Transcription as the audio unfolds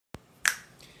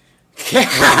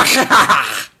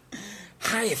Hi,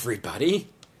 everybody.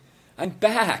 I'm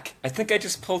back. I think I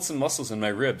just pulled some muscles in my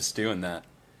ribs doing that.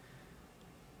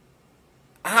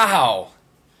 Ow.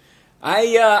 I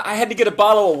had to get a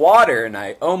bottle of water, and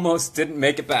I almost didn't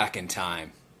make it back in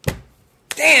time.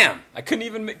 Damn! I couldn't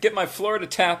even get my Florida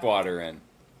tap water in.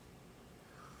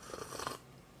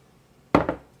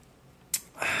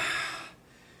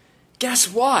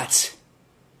 Guess what?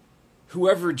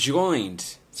 Whoever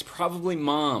joined, it's probably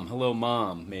Mom. Hello,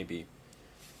 Mom, maybe.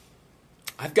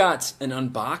 I've got an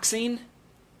unboxing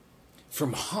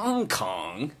from Hong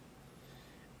Kong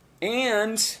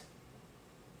and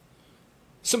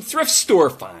some thrift store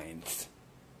finds.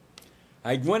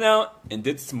 I went out and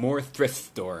did some more thrift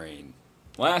storing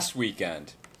last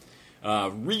weekend.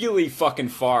 Really fucking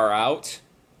far out.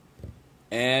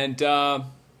 And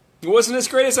it wasn't as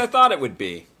great as I thought it would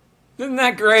be. Isn't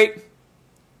that great?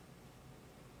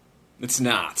 It's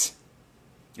not.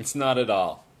 It's not at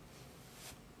all.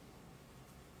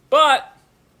 But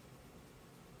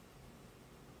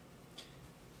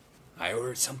I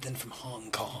ordered something from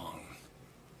Hong Kong.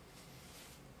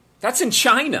 That's in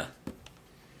China.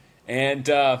 And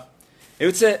it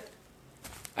was at...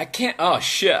 I can't... Oh,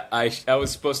 shit. I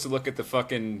was supposed to look at the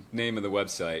fucking name of the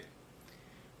website.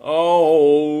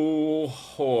 Oh,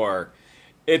 whore.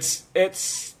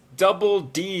 It's double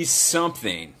D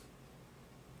something.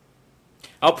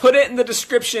 I'll put it in the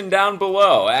description down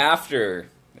below after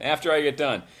I get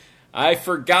done. I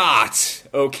forgot,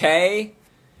 okay?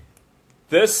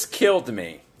 This killed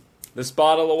me. This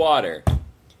bottle of water.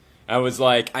 I was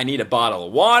like, I need a bottle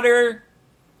of water.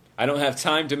 I don't have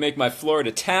time to make my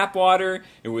Florida tap water.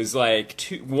 It was like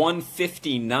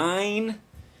 $1.59.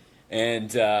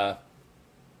 And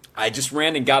I just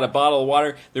ran and got a bottle of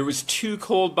water. There was 2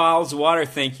 cold bottles of water.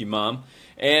 Thank you, Mom.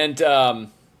 And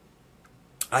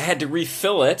I had to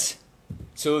refill it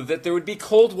so that there would be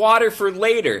cold water for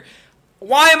later.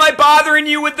 Why am I bothering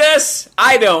you with this?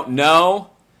 I don't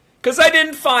know. Because I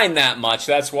didn't find that much,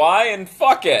 that's why, and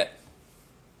fuck it.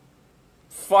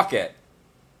 Fuck it.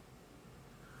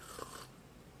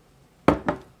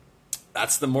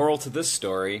 That's the moral to this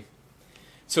story.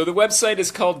 So the website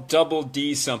is called Double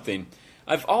D something.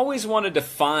 I've always wanted to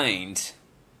find...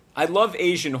 I love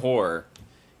Asian horror.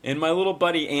 And my little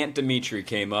buddy Aunt Dimitri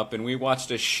came up and we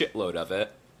watched a shitload of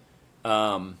it.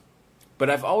 But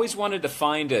I've always wanted to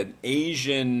find an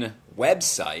Asian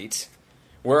website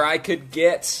where I could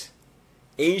get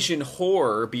Asian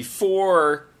horror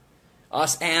before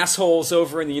us assholes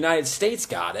over in the United States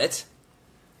got it.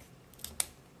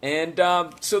 And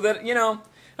so that, you know,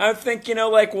 I think, you know,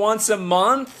 like once a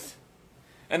month.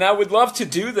 And I would love to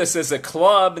do this as a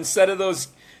club instead of those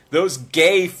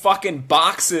gay fucking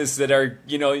boxes that are,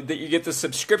 you know, that you get the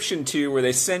subscription to where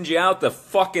they send you out the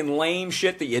fucking lame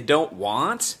shit that you don't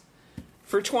want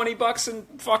for $20 a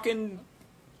fucking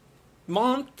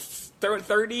month,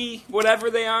 30, whatever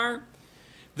they are.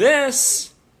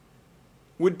 This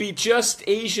would be just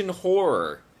Asian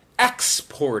horror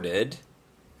exported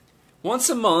once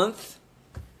a month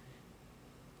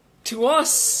to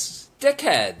us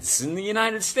dickheads in the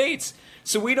United States.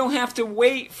 So we don't have to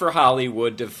wait for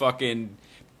Hollywood to fucking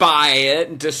buy it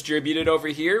and distribute it over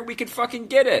here. We can fucking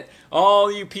get it.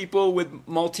 All you people with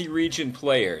multi-region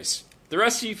players. The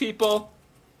rest of you people,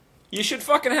 you should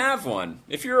fucking have one.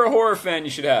 If you're a horror fan, you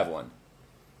should have one.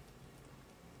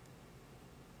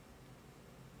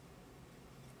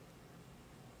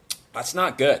 That's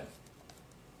not good.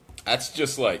 That's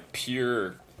just like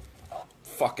pure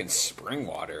fucking spring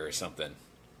water or something.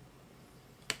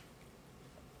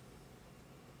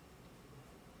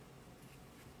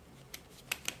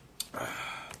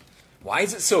 Why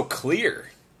is it so clear?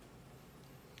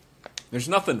 There's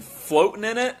nothing floating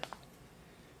in it?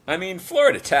 I mean,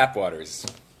 Florida tap waters,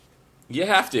 you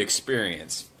have to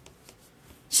experience.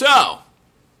 So,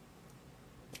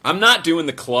 I'm not doing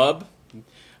the club.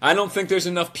 I don't think there's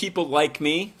enough people like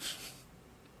me.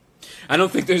 I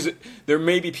don't think there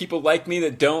may be people like me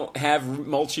that don't have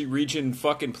multi-region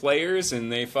fucking players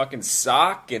and they fucking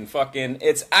suck and fucking...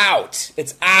 It's out!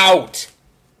 It's out!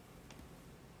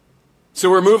 So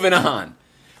we're moving on.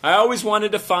 I always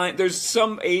wanted to find... There's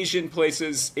some Asian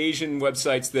places, Asian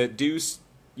websites that do,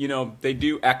 you know, they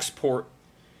do export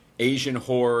Asian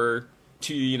horror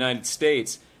to the United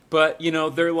States. But, you know,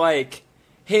 they're like,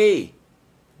 hey,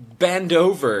 bend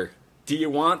over. Do you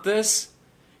want this?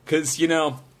 Because, you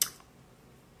know,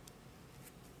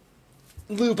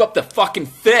 lube up the fucking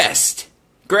fist.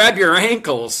 Grab your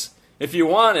ankles if you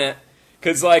want it.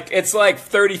 Because, like, it's like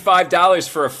 $35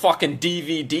 for a fucking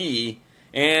DVD.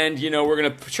 And, you know, we're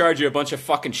going to charge you a bunch of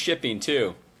fucking shipping,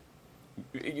 too.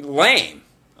 Lame.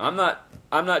 I'm not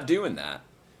I'm not doing that.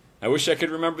 I wish I could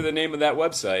remember the name of that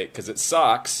website because it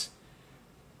sucks.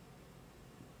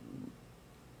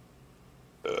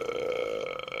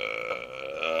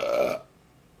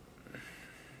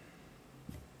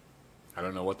 I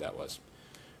don't know what that was.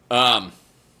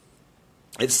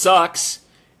 It sucks,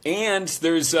 and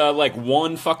there's like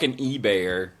one fucking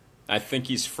eBayer. I think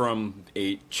he's from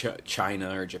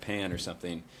China or Japan or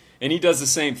something, and he does the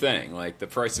same thing. Like the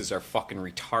prices are fucking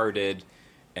retarded,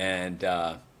 and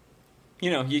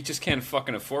you just can't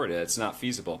fucking afford it. It's not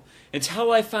feasible.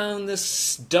 Until I found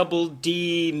this Double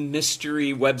D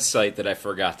mystery website that I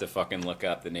forgot to fucking look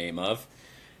up the name of.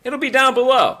 It'll be down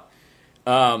below.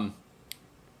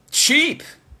 Cheap.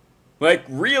 Like,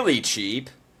 really cheap.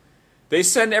 They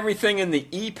send everything in the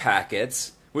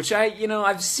e-packets, which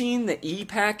I've seen the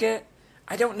e-packet.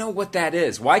 I don't know what that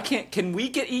is. Can we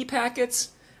get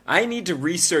e-packets? I need to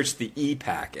research the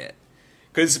e-packet.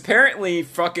 Because apparently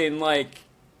fucking, like,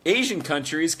 Asian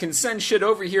countries can send shit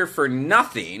over here for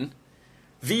nothing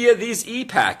via these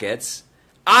e-packets.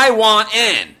 I want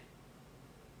in.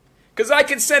 Because I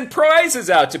can send prizes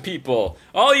out to people.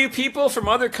 All you people from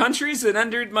other countries that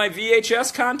entered my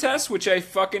VHS contest, which I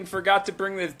fucking forgot to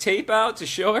bring the tape out to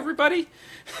show everybody.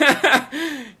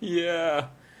 Yeah.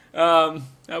 I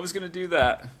was going to do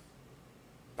that.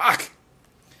 Fuck.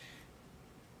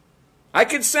 I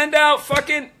could send out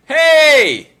fucking...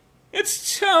 Hey!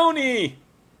 It's Tony!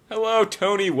 Hello,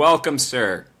 Tony. Welcome,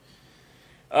 sir.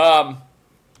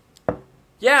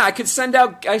 Yeah, I could send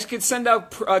out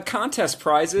contest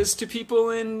prizes to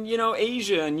people in,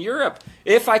 Asia and Europe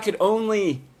if I could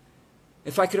only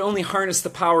harness the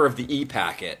power of the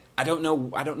e-packet. I don't know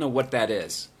what that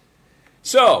is.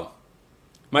 So,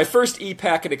 my first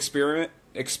e-packet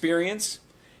experience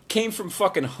came from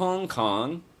fucking Hong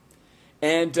Kong,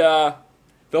 and the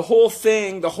whole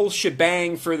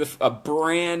shebang for a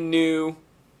brand new.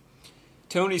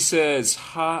 Tony says,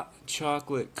 hot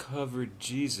chocolate covered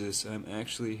Jesus, I'm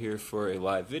actually here for a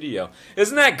live video.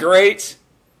 Isn't that great?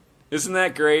 Isn't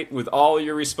that great? With all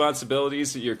your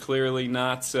responsibilities that you're clearly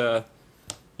not, you're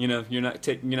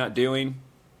not doing.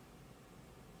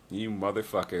 You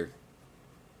motherfucker.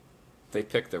 They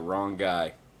picked the wrong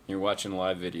guy. You're watching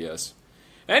live videos.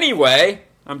 Anyway,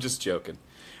 I'm just joking.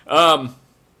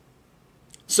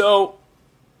 So,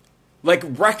 like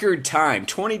record time,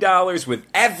 $20 with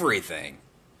everything.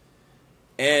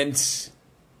 And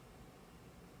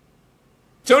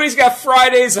Tony's got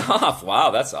Fridays off. Wow,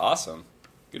 that's awesome.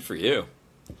 Good for you.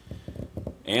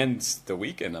 And the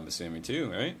weekend, I'm assuming,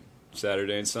 too, right?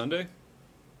 Saturday and Sunday.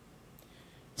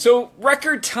 So,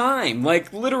 record time.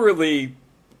 Like, literally,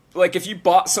 like if you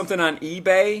bought something on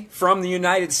eBay from the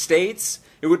United States,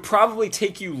 it would probably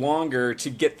take you longer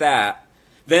to get that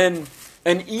than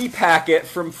an e-packet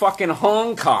from fucking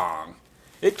Hong Kong.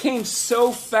 It came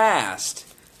so fast.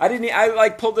 I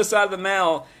pulled this out of the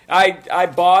mail. I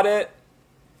bought it,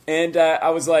 and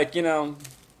I was like,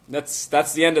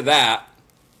 that's the end of that.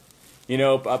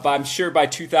 But I'm sure by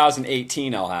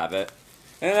 2018 I'll have it.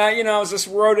 And I was just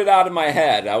wrote it out in my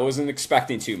head. I wasn't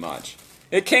expecting too much.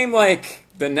 It came like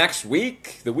the next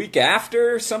week, the week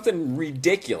after, something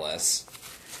ridiculous.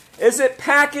 Is it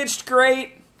packaged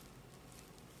great?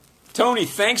 Tony,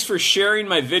 thanks for sharing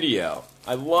my video.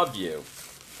 I love you.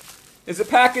 Is it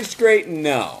packaged great?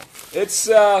 No. It's,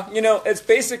 it's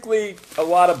basically a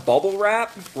lot of bubble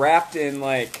wrap wrapped in,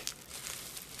 like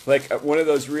one of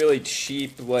those really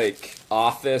cheap, like,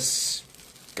 office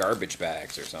garbage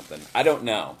bags or something. I don't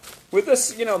know. With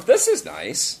this, this is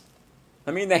nice.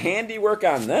 I mean, the handiwork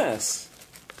on this.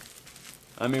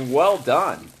 I mean, well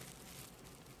done.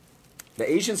 The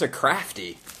Asians are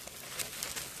crafty.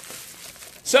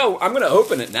 So, I'm going to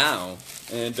open it now,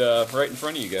 and right in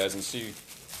front of you guys and see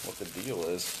what the deal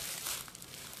is.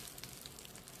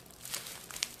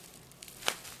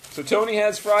 So Tony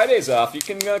has Fridays off. You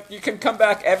can come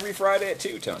back every Friday at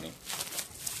 2, Tony.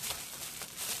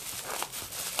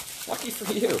 Lucky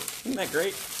for you. Isn't that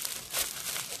great?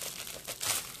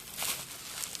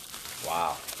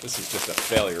 Wow. This is just a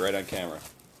failure right on camera.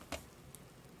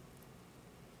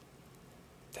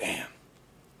 Damn.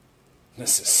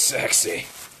 This is sexy.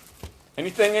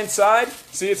 Anything inside?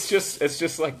 See, it's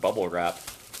just like bubble wrap.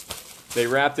 They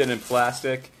wrapped it in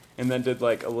plastic and then did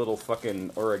like a little fucking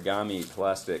origami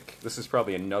plastic. This is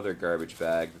probably another garbage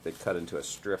bag that they cut into a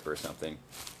strip or something.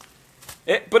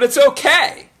 But it's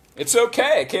okay. It's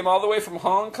okay. It came all the way from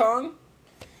Hong Kong.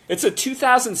 It's a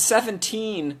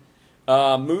 2017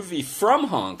 movie from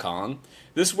Hong Kong.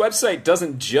 This website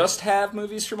doesn't just have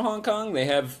movies from Hong Kong. They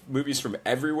have movies from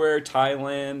everywhere.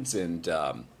 Thailand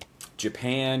and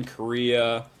Japan,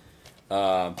 Korea,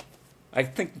 I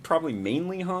think probably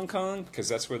mainly Hong Kong, because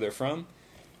that's where they're from.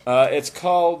 It's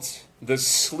called The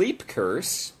Sleep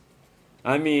Curse.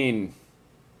 I mean,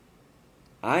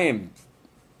 I am...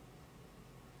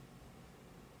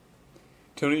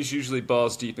 Tony's usually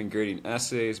balls deep in grading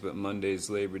essays, but Monday's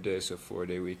Labor Day, so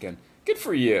 4-day weekend. Good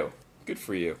for you. Good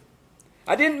for you.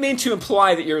 I didn't mean to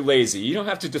imply that you're lazy. You don't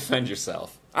have to defend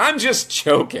yourself. I'm just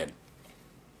joking.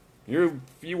 You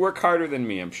work harder than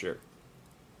me, I'm sure.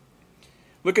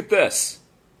 Look at this.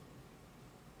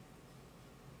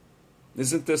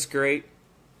 Isn't this great?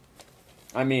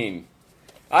 I mean,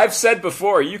 I've said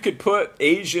before, you could put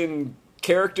Asian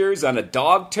characters on a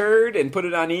dog turd and put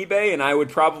it on eBay, and I would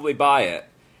probably buy it.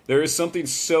 There is something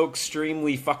so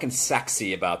extremely fucking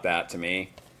sexy about that to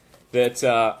me that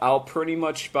I'll pretty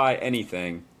much buy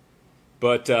anything.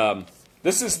 But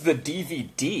this is the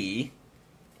DVD.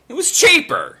 It was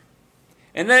cheaper.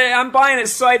 And then I'm buying it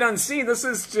sight unseen. This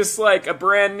is just like a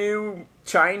brand new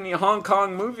Chinese Hong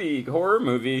Kong movie, horror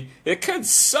movie. It could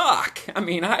suck. I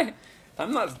mean, I'm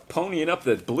not ponying up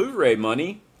the Blu-ray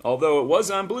money, although it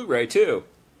was on Blu-ray too.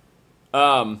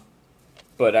 But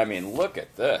I mean, look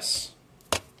at this.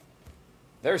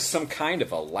 There's some kind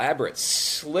of elaborate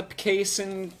slipcase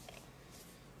in.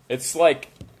 It's like,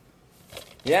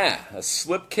 yeah, a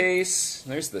slipcase.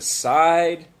 There's the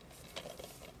side.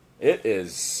 It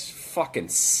is fucking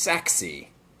sexy.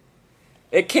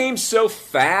 It came so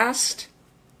fast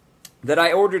that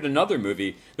I ordered another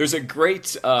movie. There's a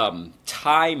great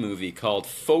Thai movie called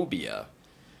Phobia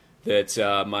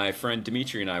that my friend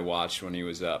Dimitri and I watched when he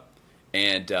was up,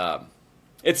 and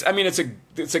it's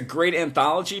a great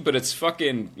anthology, but it's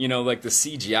fucking, like the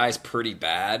CGI is pretty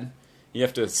bad. You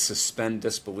have to suspend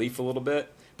disbelief a little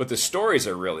bit, but the stories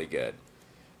are really good.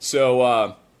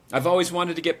 So I've always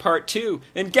wanted to get part 2,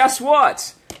 and guess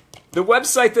what? The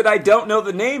website that I don't know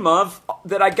the name of,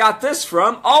 that I got this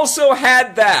from, also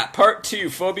had that. Part 2,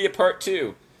 Phobia Part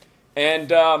 2.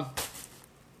 And I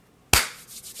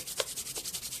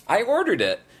ordered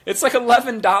it. It's like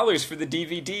 $11 for the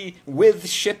DVD with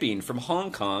shipping from Hong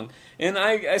Kong. And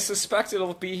I suspect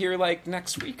it'll be here like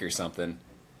next week or something.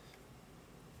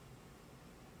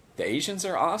 The Asians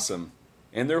are awesome.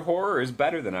 And their horror is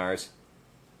better than ours.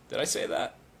 Did I say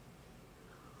that?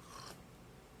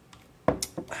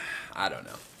 I don't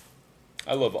know.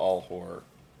 I love all horror.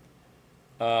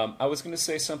 I was going to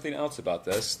say something else about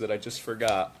this that I just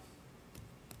forgot.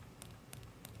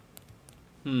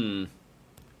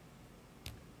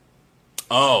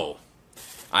 Oh,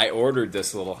 I ordered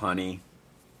this little honey.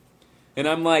 And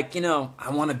I'm like, I'm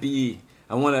going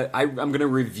to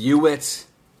review it.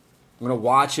 I'm going to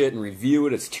watch it and review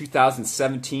it. It's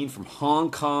 2017 from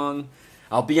Hong Kong.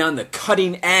 I'll be on the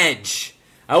cutting edge.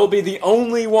 I will be the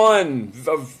only one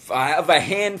of a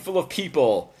handful of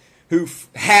people who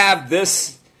have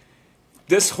this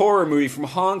horror movie from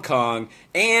Hong Kong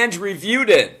and reviewed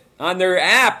it on their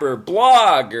app or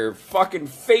blog or fucking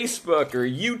Facebook or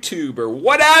YouTube or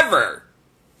whatever.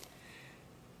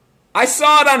 I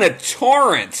saw it on a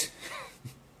torrent.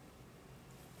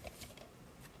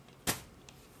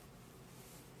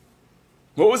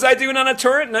 What was I doing on a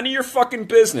torrent? None of your fucking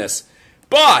business.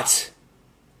 But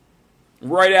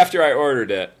right after I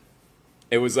ordered it,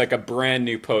 it was like a brand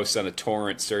new post on a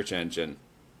torrent search engine.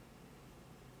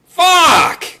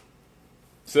 Fuck!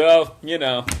 So,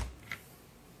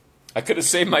 I could have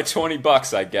saved my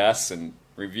 $20, I guess, and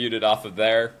reviewed it off of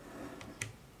there.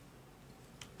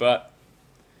 But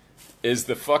is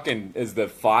the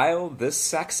file this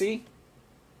sexy?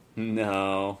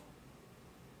 No,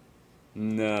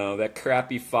 that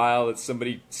crappy file that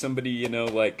somebody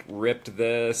ripped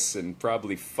this and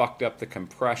probably fucked up the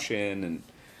compression and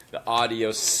the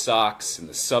audio sucks and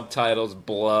the subtitles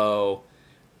blow.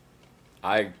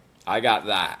 I got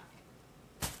that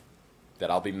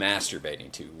I'll be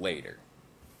masturbating to later.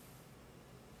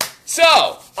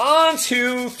 So, on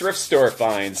to thrift store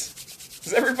finds.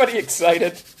 Is everybody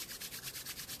excited?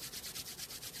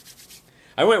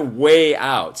 I went way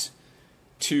out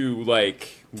to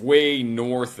way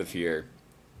north of here,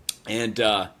 and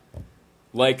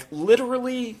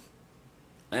literally,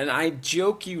 and I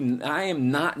am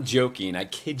not joking, I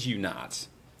kid you not,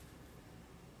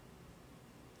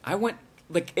 I went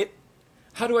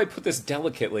how do I put this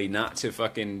delicately not to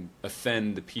fucking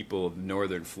offend the people of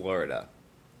northern Florida?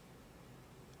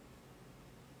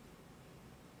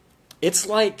 It's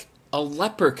like a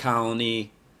leper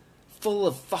colony full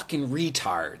of fucking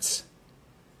retards.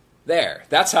 There,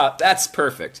 that's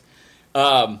perfect.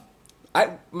 My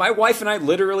wife and I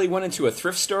literally went into a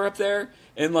thrift store up there,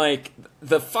 and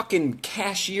the fucking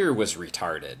cashier was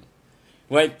retarded.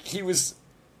 He was,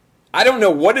 I don't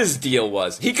know what his deal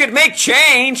was. He could make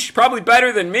change, probably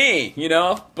better than me, you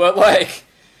know? But, like,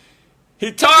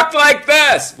 he talked like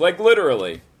this, like,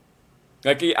 literally.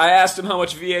 Like, I asked him how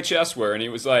much VHS were, and he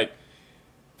was like,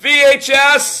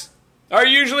 VHS are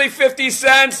usually 50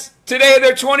 cents. Today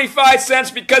they're 25 cents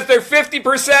because they're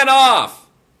 50% off.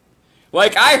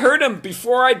 Like, I heard him,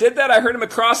 before I did that, I heard him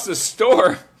across the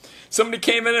store. Somebody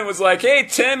came in and was like, hey,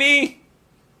 Timmy.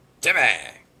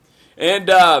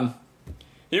 And,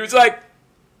 he was like,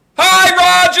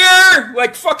 hi, Roger!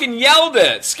 Like, fucking yelled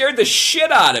it. Scared the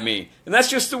shit out of me. And that's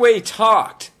just the way he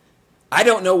talked. I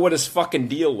don't know what his fucking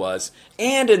deal was.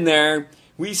 And in there,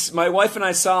 my wife and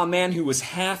I saw a man who was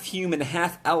half human,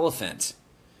 half elephant.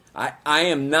 I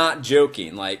am not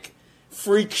joking. Like,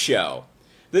 freak show.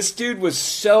 This dude was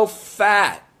so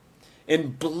fat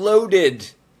and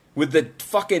bloated with the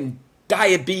fucking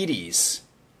diabetes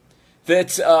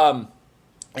that,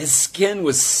 his skin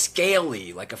was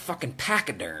scaly, like a fucking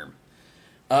pachyderm.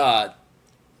 I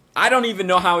don't even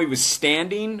know how he was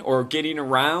standing or getting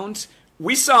around.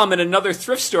 We saw him in another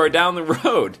thrift store down the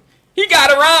road. He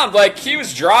got around like he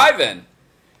was driving.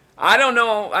 I don't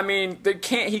know. I mean,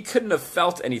 he couldn't have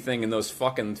felt anything in those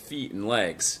fucking feet and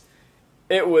legs.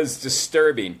 It was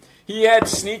disturbing. He had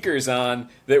sneakers on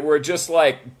that were just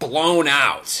like blown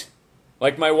out.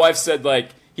 Like my wife said, like,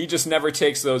 he just never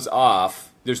takes those off.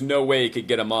 There's no way he could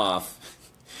get them off.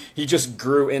 He just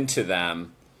grew into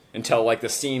them until, like, the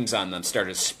seams on them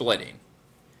started splitting.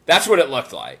 That's what it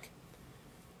looked like.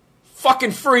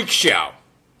 Fucking freak show.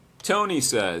 Tony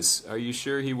says, are you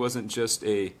sure he wasn't just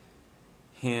a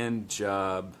hand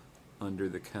job under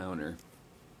the counter?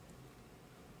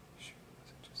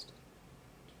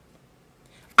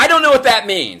 I don't know what that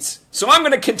means, so I'm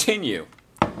going to continue.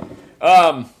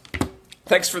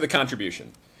 Thanks for the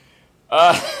contribution.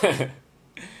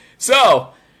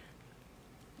 So,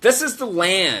 this is the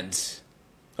land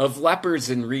of leopards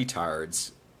and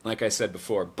retards, like I said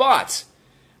before. But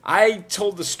I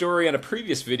told the story on a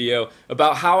previous video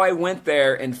about how I went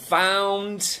there and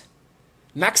found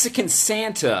Mexican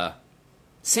Santa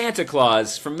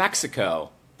Claus from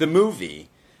Mexico, the movie,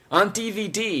 on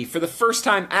DVD for the first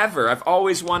time ever. I've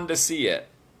always wanted to see it.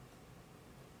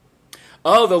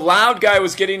 Oh, the loud guy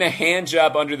was getting a hand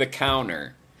job under the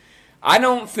counter. I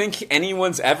don't think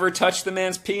anyone's ever touched the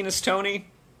man's penis, Tony.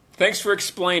 Thanks for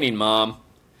explaining, Mom.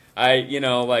 I'm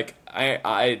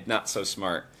not so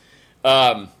smart.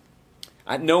 No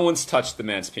one's touched the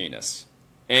man's penis.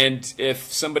 And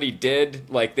if somebody did,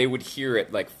 like, they would hear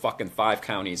it, like, fucking 5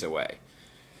 counties away.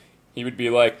 He would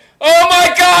be like, oh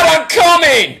my God, I'm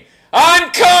coming! I'm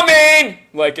coming!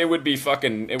 Like, it would be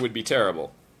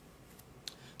terrible.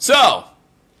 So,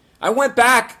 I went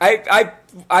back.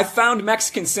 I found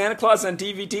Mexican Santa Claus on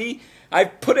DVD.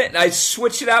 I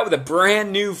switched it out with a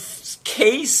brand new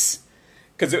case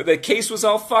because the case was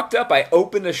all fucked up. I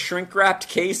opened a shrink wrapped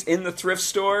case in the thrift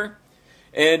store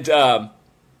and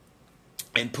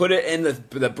put it in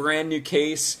the brand new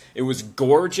case. It was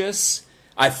gorgeous.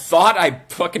 I thought I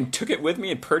fucking took it with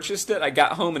me and purchased it. I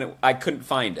got home and I couldn't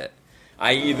find it.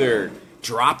 I either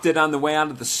dropped it on the way out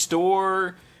of the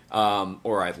store.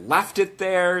 Or I left it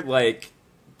there. Like,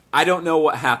 I don't know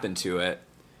what happened to it.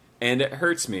 And it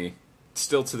hurts me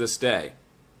still to this day.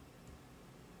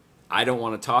 I don't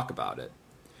want to talk about it.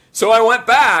 So I went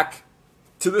back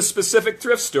to the specific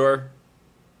thrift store.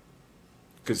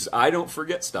 Because I don't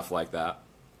forget stuff like that.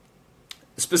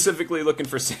 Specifically looking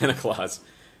for Santa Claus.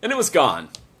 And it was gone.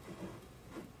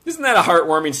 Isn't that a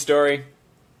heartwarming story?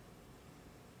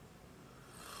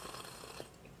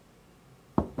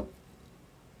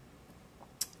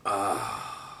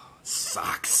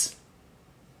 Sucks.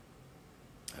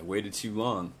 I waited too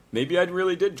long. Maybe I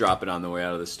really did drop it on the way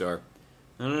out of the store.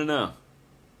 I don't know.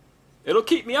 It'll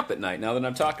keep me up at night now that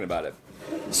I'm talking about it.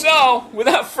 So,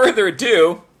 without further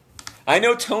ado, I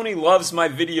know Tony loves my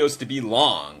videos to be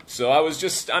long, so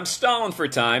I'm stalling for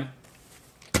time.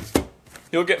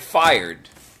 He'll get fired.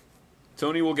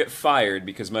 Tony will get fired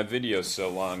because my video's so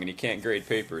long and he can't grade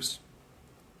papers.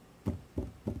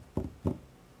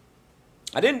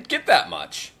 I didn't get that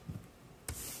much.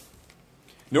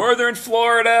 Northern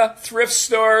Florida, thrift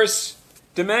stores,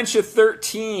 Dementia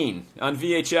 13 on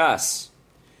VHS.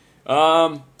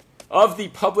 Of the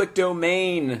public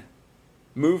domain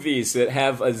movies that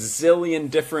have a zillion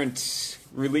different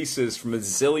releases from a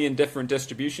zillion different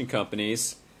distribution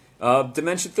companies,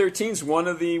 Dementia 13 is one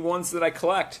of the ones that I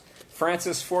collect.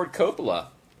 Francis Ford Coppola.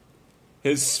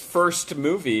 His first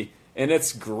movie, and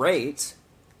it's great.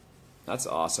 That's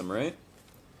awesome, right?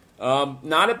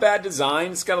 Not a bad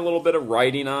design. It's got a little bit of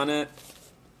writing on it.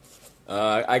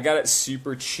 I got it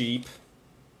super cheap.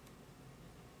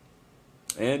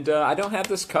 And I don't have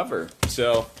this cover,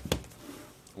 so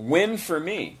win for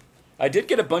me. I did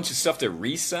get a bunch of stuff to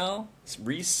resell.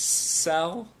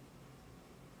 Resell?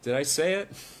 Did I say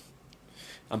it?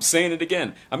 I'm saying it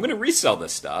again. I'm going to resell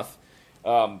this stuff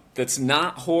that's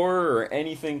not horror or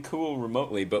anything cool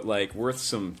remotely, but like worth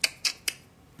some,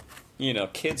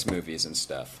 kids' movies and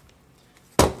stuff.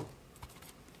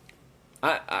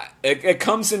 It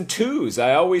comes in twos,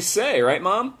 I always say, right,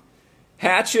 Mom?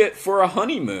 Hatchet for a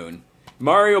Honeymoon.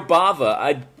 Mario Bava.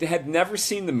 I had never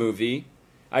seen the movie.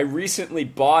 I recently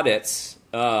bought it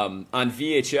on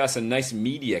VHS, a nice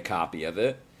media copy of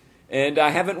it. And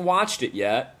I haven't watched it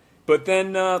yet. But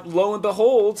then, lo and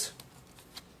behold,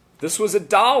 this was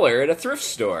 $1 at a thrift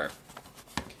store.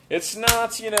 It's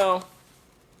not, Damn.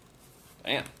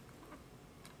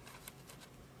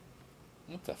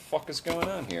 What the fuck is going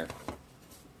on here?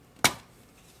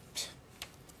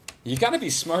 You gotta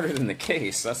be smarter than the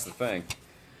case, that's the thing.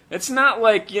 It's not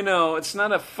like, it's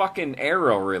not a fucking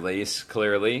Arrow release,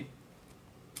 clearly.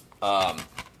 But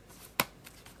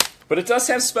it does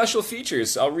have special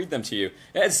features. I'll read them to you.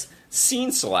 It has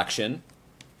scene selection,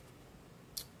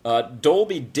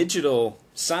 Dolby Digital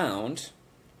sound,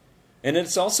 and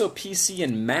it's also PC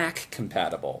and Mac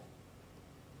compatible.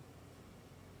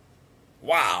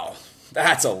 Wow.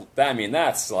 That's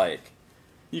like,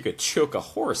 you could choke a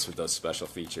horse with those special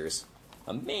features.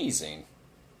 Amazing.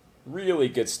 Really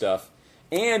good stuff.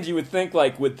 And you would think,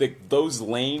 like, with those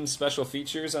lame special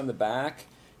features on the back,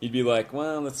 you'd be like,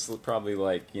 well, that's probably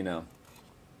like, 90s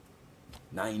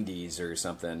or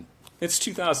something. It's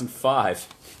 2005.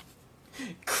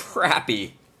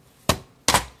 Crappy.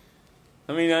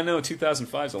 I mean, I know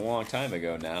 2005 is a long time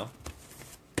ago now.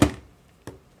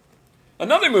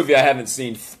 Another movie I haven't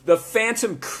seen, The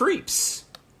Phantom Creeps.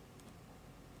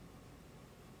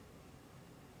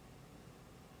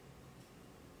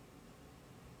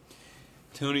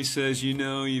 Tony says,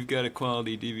 you've got a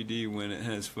quality DVD when it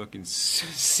has fucking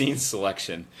scene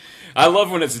selection. I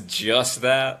love when it's just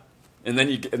that, and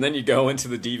then you go into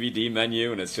the DVD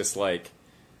menu and it's just like,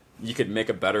 you could make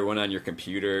a better one on your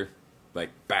computer,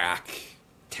 like back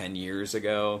 10 years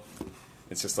ago.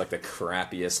 It's just like the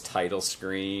crappiest title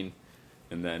screen,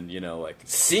 and then like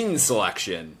scene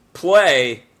selection,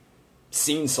 play,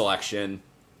 scene selection,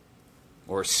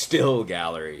 or still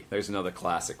gallery. There's another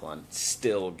classic one,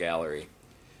 still gallery.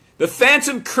 The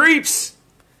Phantom Creeps!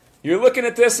 You're looking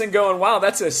at this and going, wow,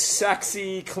 that's a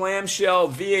sexy clamshell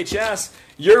VHS.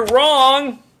 You're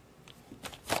wrong!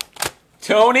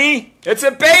 Tony, it's a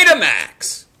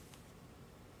Betamax!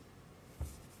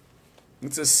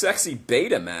 It's a sexy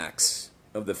Betamax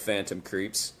of The Phantom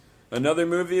Creeps. Another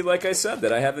movie, like I said,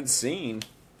 that I haven't seen.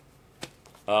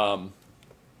 Bela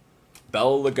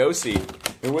Lugosi.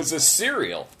 It was a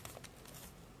serial.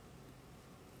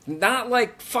 Not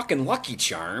like fucking Lucky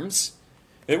Charms.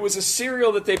 It was a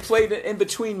serial that they played in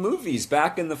between movies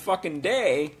back in the fucking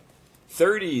day.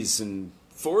 30s and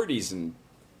 40s and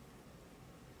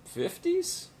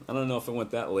 50s? I don't know if it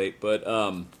went that late, but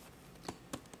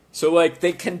so like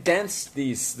they condensed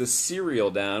the serial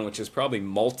down, which is probably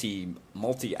multi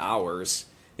hours,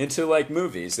 into like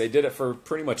movies. They did it for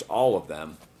pretty much all of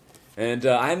them. And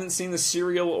I haven't seen the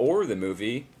serial or the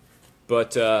movie.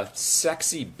 But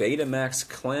sexy Betamax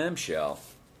clamshell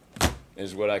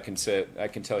is what I can say. I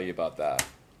can tell you about that.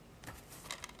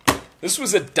 This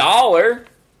was $1.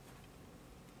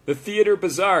 The Theater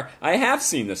Bazaar. I have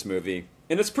seen this movie,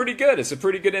 and it's pretty good. It's a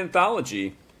pretty good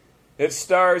anthology. It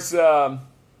stars Udo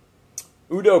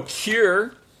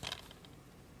Kier,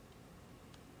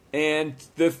 and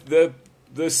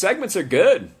the segments are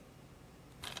good.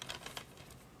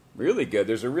 Really good.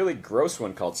 There's a really gross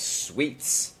one called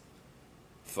Sweets.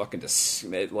 Fucking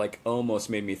it like almost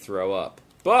made me throw up.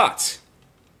 But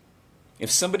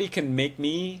if somebody can make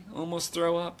me almost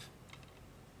throw up,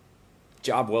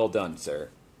 job well done, sir.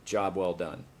 Job well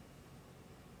done.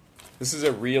 This is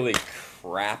a really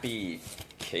crappy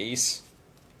case.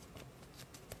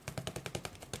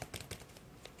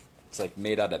 It's like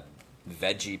made out of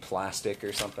veggie plastic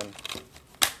or something.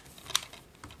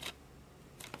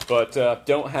 But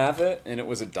don't have it, and it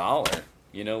was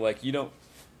 $1. Like you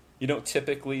don't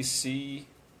typically see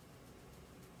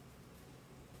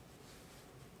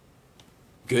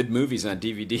good movies on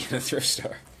DVD in a thrift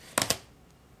store.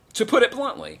 To put it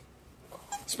bluntly.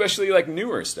 Especially like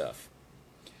newer stuff.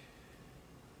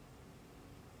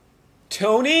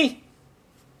 Tony?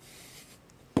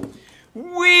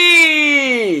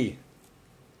 Wee!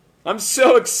 I'm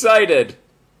so excited.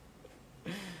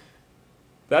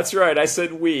 That's right, I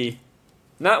said we.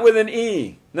 Not with an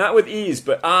E. Not with E's,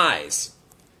 but I's.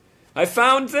 I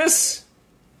found this.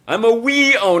 I'm a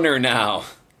Wii owner now.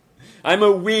 I'm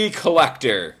a Wii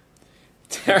collector.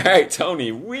 All right,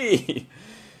 Tony, Wii.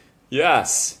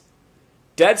 Yes.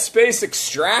 Dead Space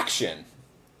Extraction.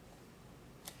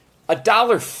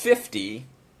 $1.50.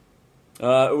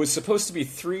 It was supposed to be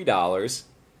 $3,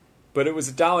 but it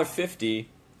was $1.50,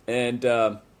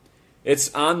 and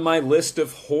it's on my list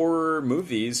of horror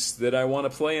movies that I want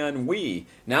to play on Wii.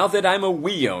 Now that I'm a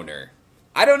Wii owner,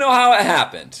 I don't know how it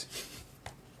happened.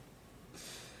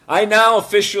 I'm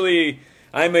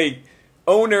a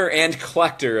owner and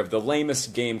collector of the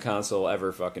lamest game console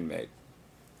ever fucking made.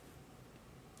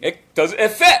 It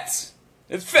fits.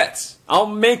 It fits. I'll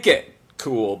make it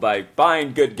cool by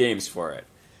buying good games for it.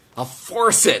 I'll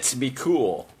force it to be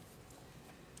cool.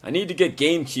 I need to get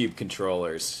GameCube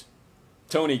controllers.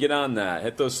 Tony, get on that.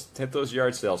 Hit those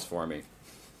yard sales for me.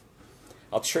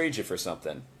 I'll trade you for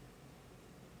something.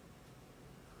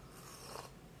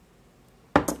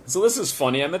 So this is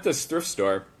funny. I'm at this thrift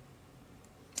store,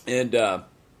 and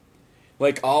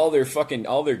like all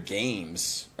their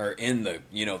games are in the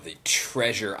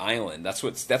Treasure Island. That's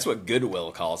what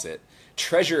Goodwill calls it.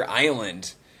 Treasure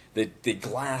Island, the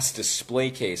glass display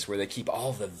case where they keep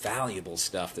all the valuable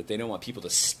stuff that they don't want people to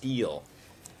steal.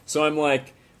 So I'm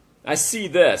like, I see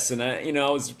this, and I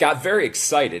got very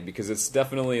excited because it's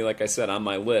definitely, like I said, on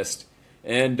my list.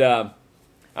 And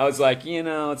I was like,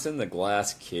 it's in the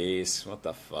glass case. What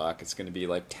the fuck? It's going to be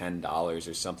like $10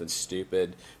 or something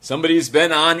stupid. Somebody's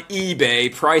been on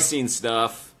eBay pricing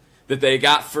stuff that they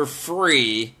got for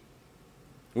free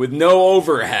with no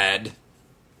overhead,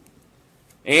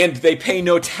 and they pay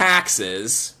no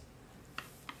taxes.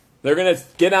 They're going to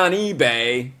get on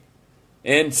eBay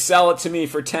and sell it to me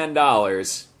for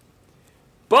 $10.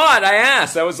 But I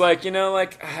asked, I was like,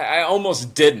 I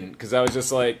almost didn't, because I was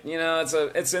just like,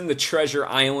 it's in the Treasure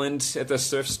Island at the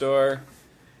thrift store.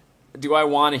 Do I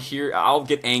want to hear? I'll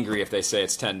get angry if they say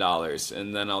it's $10,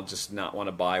 and then I'll just not want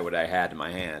to buy what I had in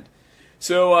my hand.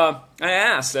 So I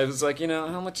asked, I was like,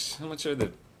 how much are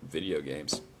the video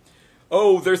games?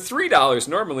 Oh, they're $3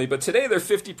 normally, but today they're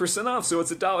 50% off, so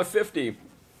it's $1.50.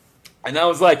 And I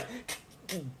was like,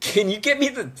 can you get me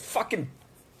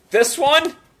this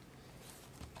one?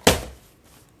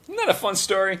 Isn't that a fun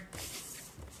story?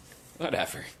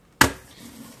 Whatever.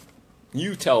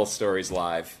 You tell stories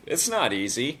live. It's not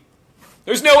easy.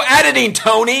 There's no editing,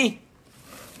 Tony!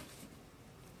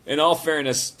 In all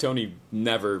fairness, Tony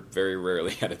very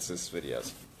rarely edits his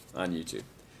videos on YouTube.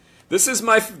 This is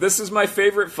my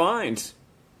favorite find.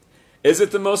 Is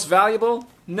it the most valuable?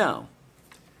 No.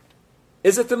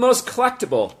 Is it the most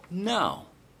collectible? No.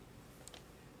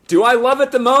 Do I love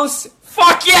it the most?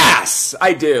 Fuck yes!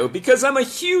 I do, because I'm a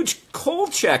huge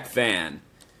Kolchak fan.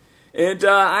 And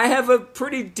I have a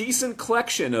pretty decent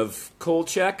collection of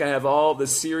Kolchak. I have all the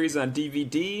series on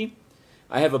DVD.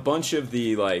 I have a bunch of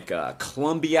the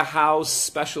Columbia House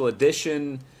Special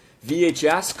Edition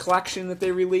VHS collection that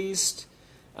they released.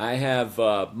 I have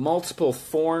multiple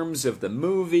forms of the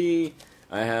movie.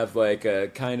 I have a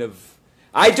kind of...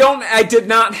 I did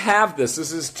not have this.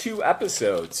 This is 2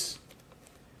 episodes.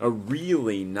 A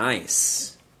really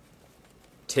nice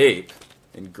tape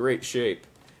in great shape.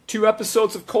 2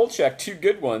 episodes of Kolchak, 2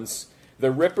 good ones. The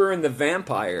Ripper and the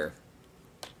Vampire.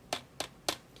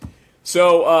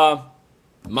 So,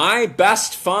 my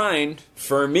best find,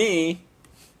 for me,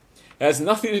 has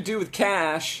nothing to do with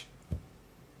cash.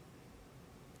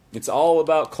 It's all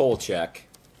about Kolchak.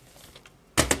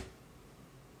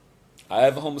 I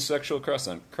have a homosexual crush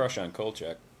on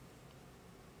Kolchak.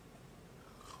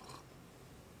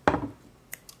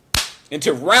 And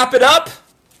to wrap it up,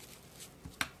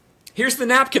 here's the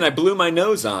napkin I blew my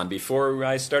nose on before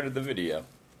I started the video.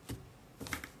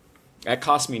 That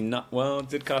cost me it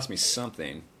did cost me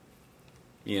something.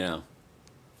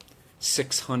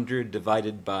 600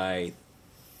 divided by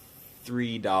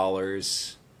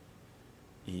 $3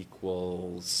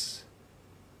 equals...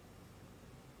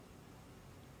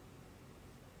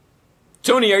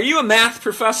 Tony, are you a math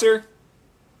professor?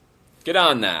 Get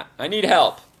on that. I need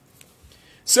help.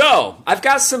 So, I've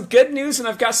got some good news and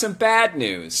I've got some bad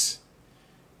news.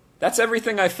 That's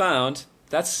everything I found.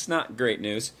 That's not great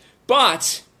news.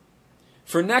 But,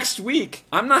 for next week,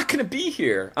 I'm not going to be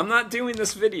here. I'm not doing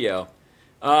this video.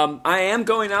 I am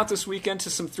going out this weekend to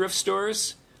some thrift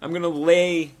stores. I'm going to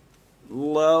lay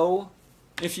low,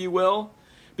 if you will.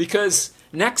 Because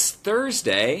next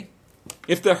Thursday,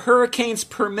 if the hurricanes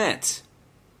permit...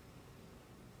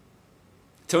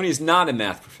 Tony's not a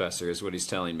math professor, is what he's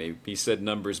telling me. He said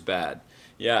numbers bad.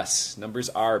 Yes, numbers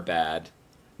are bad.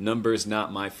 Numbers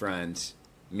not my friend.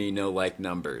 Me no like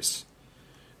numbers.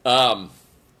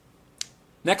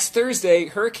 Next Thursday,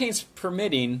 hurricanes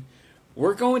permitting,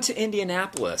 we're going to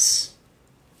Indianapolis.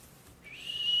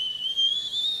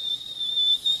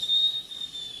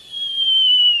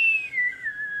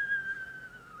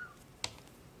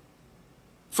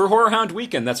 For Horror Hound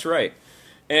Weekend, that's right.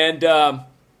 And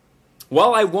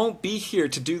while I won't be here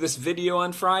to do this video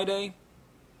on Friday,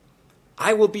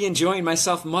 I will be enjoying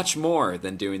myself much more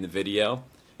than doing the video.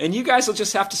 And you guys will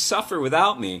just have to suffer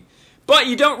without me. But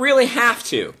you don't really have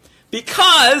to,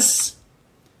 because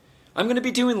I'm going to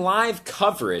be doing live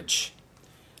coverage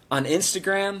on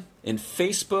Instagram and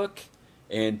Facebook,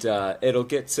 and it'll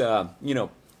get,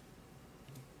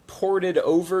 ported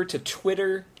over to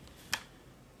Twitter.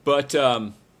 But,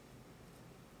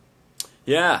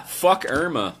 yeah, fuck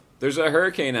Irma. There's a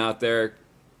hurricane out there,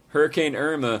 Hurricane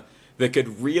Irma, that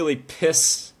could really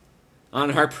piss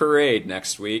on our parade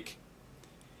next week,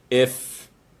 if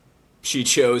she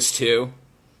chose to.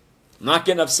 I'm not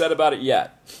getting upset about it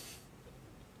yet.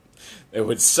 It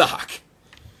would suck.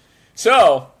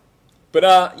 So,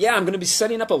 but yeah, I'm going to be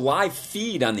setting up a live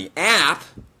feed on the app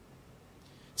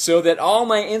so that all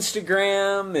my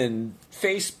Instagram and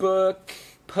Facebook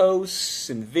posts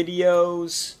and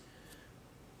videos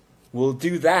will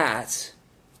do that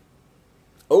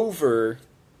over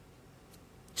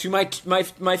to my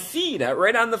feed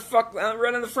right on the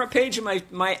front page of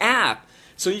my app.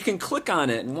 So you can click on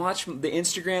it and watch the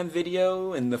Instagram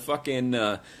video and the fucking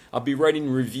I'll be writing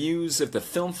reviews of the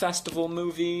film festival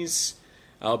movies.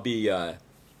 I'll be doing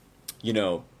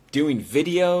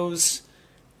videos.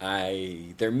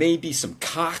 There may be some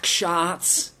cock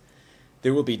shots.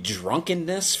 There will be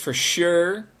drunkenness for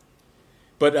sure.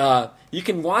 But you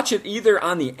can watch it either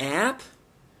on the app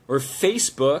or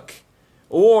Facebook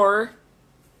or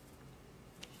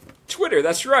Twitter.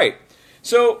 That's right.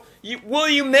 So will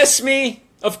you miss me?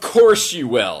 Of course you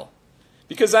will.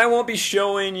 Because I won't be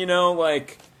showing,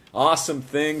 like awesome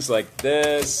things like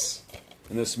this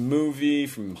and this movie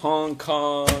from Hong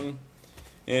Kong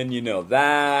and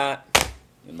that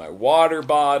and my water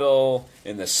bottle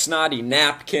and the snotty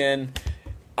napkin.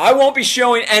 I won't be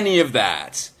showing any of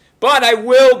that. But I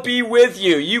will be with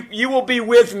you. You will be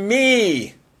with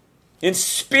me in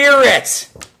spirit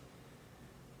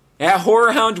at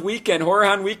Horror Hound Weekend. Horror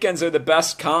Hound Weekends are the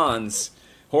best cons.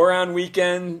 Horror Hound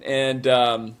Weekend and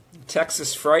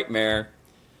Texas Frightmare,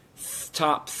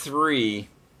 top 3.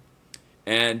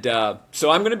 And so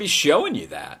I'm going to be showing you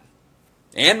that.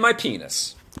 And my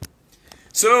penis.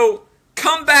 So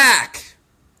come back.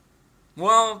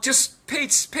 Well, just pay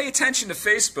attention to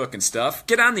Facebook and stuff.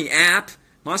 Get on the app,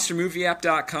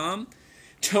 monstermovieapp.com.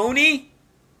 Tony,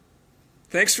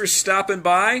 thanks for stopping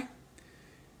by.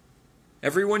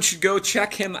 Everyone should go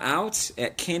check him out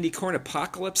at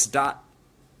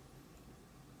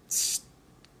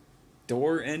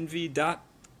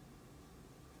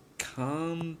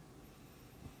candycornapocalypse.storeenvy.com.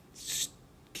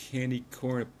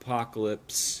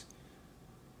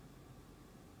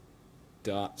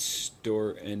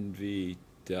 candycornapocalypse.storeenvy.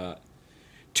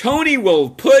 Tony will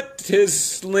put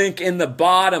his link in the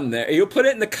bottom there. He'll put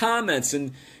it in the comments,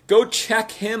 and go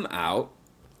check him out.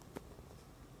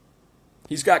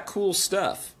 He's got cool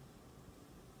stuff.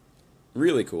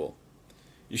 Really cool.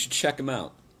 You should check him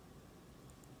out.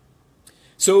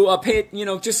 So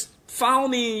just follow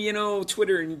me,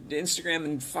 Twitter and Instagram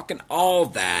and fucking all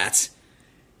that.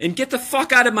 And get the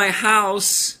fuck out of my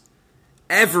house,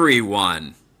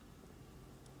 everyone.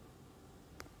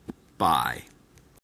 Bye.